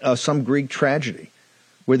like in some Greek tragedy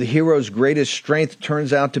where the hero's greatest strength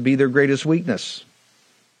turns out to be their greatest weakness.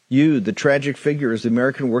 You, the tragic figure, is the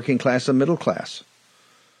American working class and middle class.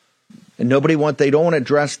 And they don't want to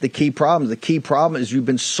address the key problems. The key problem is you've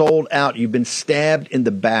been sold out. You've been stabbed in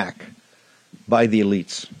the back by the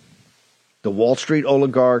elites. The Wall Street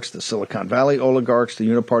oligarchs, the Silicon Valley oligarchs, the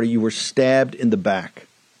Uniparty, you were stabbed in the back.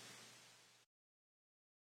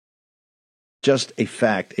 Just a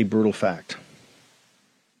fact, a brutal fact.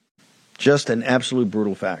 Just an absolute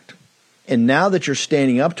brutal fact. And now that you're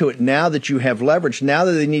standing up to it, now that you have leverage, now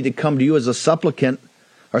that they need to come to you as a supplicant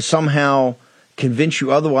or somehow convince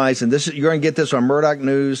you otherwise. And you're going to get this on Murdoch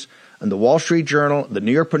News and the Wall Street Journal, the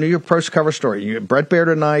New York Post cover story. You get Brett Baer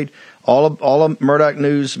tonight. All of Murdoch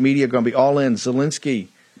News media are going to be all in. Zelensky,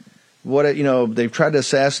 they've tried to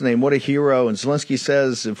assassinate him. What a hero! And Zelensky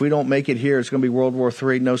says, if we don't make it here, it's going to be World War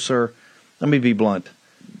III. No, sir. Let me be blunt.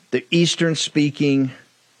 The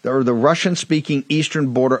the Russian-speaking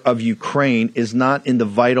eastern border of Ukraine is not in the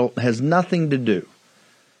vital, has nothing to do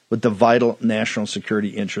with the vital national security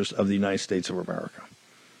interests of the United States of America.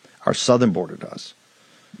 Our southern border does.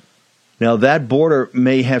 Now, that border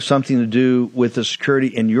may have something to do with the security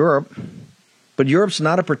in Europe, but Europe's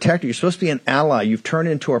not a protector. You're supposed to be an ally. You've turned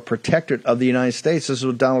into a protectorate of the United States. This is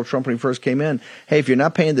what Donald Trump, when he first came in. Hey, if you're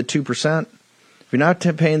not paying the 2%, if you're not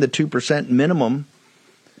paying the 2% minimum,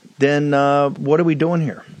 then what are we doing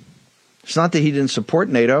here? It's not that he didn't support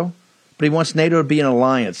NATO, but he wants NATO to be an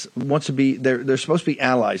alliance. Wants to be they're supposed to be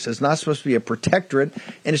allies. It's not supposed to be a protectorate,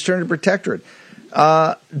 and it's turned into a protectorate.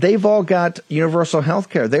 They've all got universal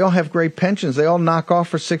health care. They all have great pensions. They all knock off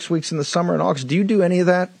for 6 weeks in the summer and August. Do you do any of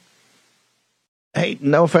that? Hey,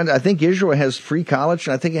 no offense. I think Israel has free college,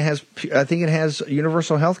 and I think it has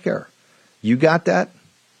universal health care. You got that?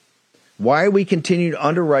 Why are we continuing to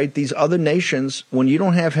underwrite these other nations when you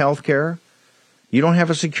don't have health care, you don't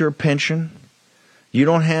have a secure pension, you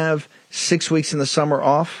don't have 6 weeks in the summer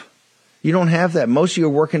off? You don't have that. Most of you are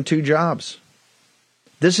working 2 jobs.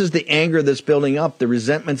 This is the anger that's building up, the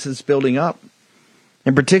resentments that's building up,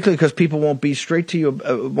 and particularly because people won't be straight to you,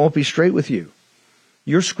 won't be straight with you.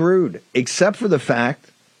 You're screwed, except for the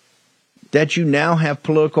fact that you now have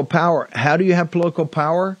political power. How do you have political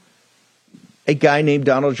power? A guy named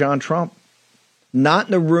Donald John Trump. Not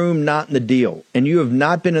in the room, not in the deal. And you have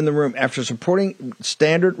not been in the room. After supporting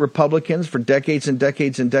standard Republicans for decades and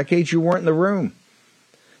decades and decades, you weren't in the room.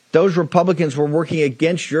 Those Republicans were working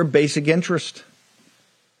against your basic interest.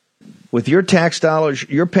 With your tax dollars,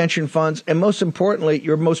 your pension funds, and most importantly,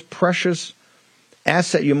 your most precious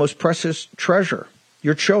asset, your most precious treasure,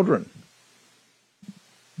 your children.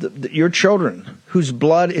 Your children, whose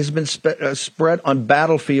blood has been spread on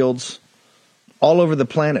battlefields all over the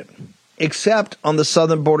planet, except on the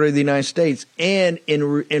southern border of the United States, and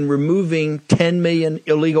in removing 10 million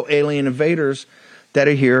illegal alien invaders that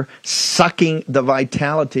are here, sucking the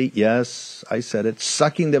vitality, yes, I said it,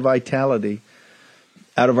 sucking the vitality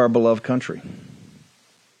out of our beloved country.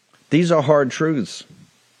 These are hard truths.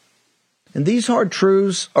 And these hard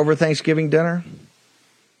truths over Thanksgiving dinner,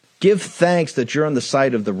 give thanks that you're on the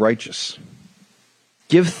side of the righteous.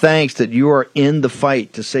 Give thanks that you are in the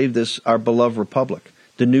fight to save this, our beloved republic,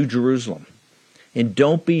 the New Jerusalem. And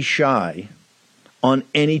don't be shy on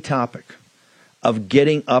any topic of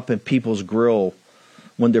getting up in people's grill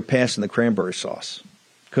when they're passing the cranberry sauce.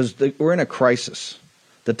 Because we're in a crisis.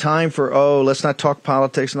 The time for, let's not talk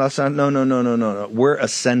politics. No. We're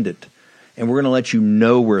ascendant. And we're going to let you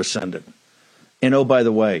know we're ascendant. And by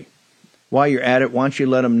the way, while you're at it, why don't you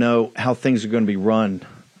let them know how things are going to be run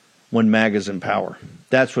when MAGA's in power?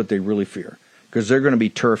 That's what they really fear, because they're going to be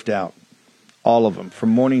turfed out. All of them, from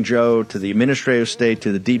Morning Joe to the administrative state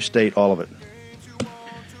to the deep state, all of it.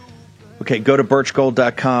 Okay, go to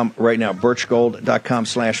birchgold.com right now,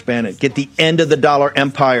 birchgold.com/Bannon. Get the end of the dollar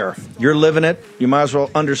empire. You're living it. You might as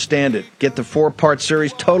well understand it. Get the 4-part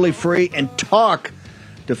series totally free and talk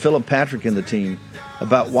to Philip Patrick and the team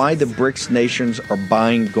about why the BRICS nations are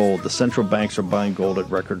buying gold. The central banks are buying gold at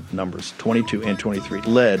record numbers, 22 and 23,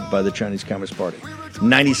 led by the Chinese Communist Party.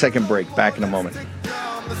 90-second break. Back in a moment.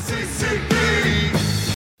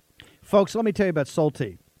 Folks, let me tell you about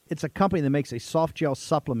Solti. It's a company that makes a soft gel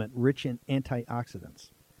supplement rich in antioxidants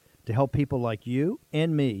to help people like you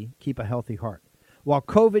and me keep a healthy heart. While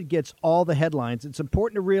COVID gets all the headlines, it's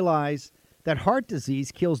important to realize that heart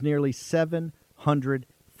disease kills nearly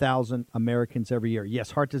 700,000 Americans every year.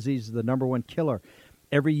 Yes, heart disease is the number one killer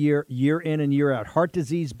every year, year in and year out. Heart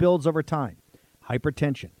disease builds over time.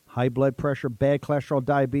 Hypertension, high blood pressure, bad cholesterol,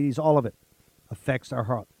 diabetes, all of it affects our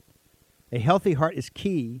heart. A healthy heart is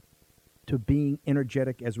key to being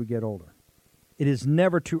energetic as we get older. It is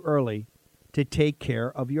never too early to take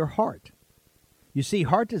care of your heart. You see,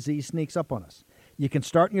 heart disease sneaks up on us. You can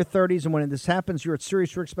start in your 30s, and when this happens, you're at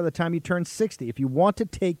serious risk by the time you turn 60. If you want to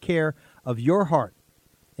take care of your heart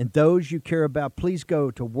and those you care about, please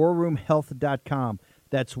go to warroomhealth.com.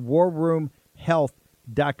 That's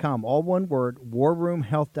warroomhealth.com. All one word,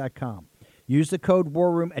 warroomhealth.com. Use the code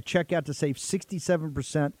WARROOM at checkout to save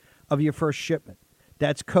 67% of your first shipment.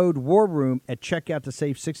 That's code WARROOM at checkout to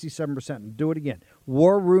save 67%. And do it again.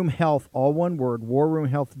 War Room Health, all one word,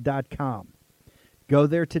 warroomhealth.com. Go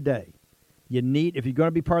there today. You need, if you're going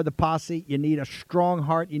to be part of the posse, you need a strong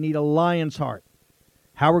heart. You need a lion's heart.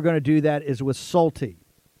 How we're going to do that is with Salty.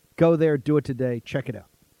 Go there, do it today. Check it out.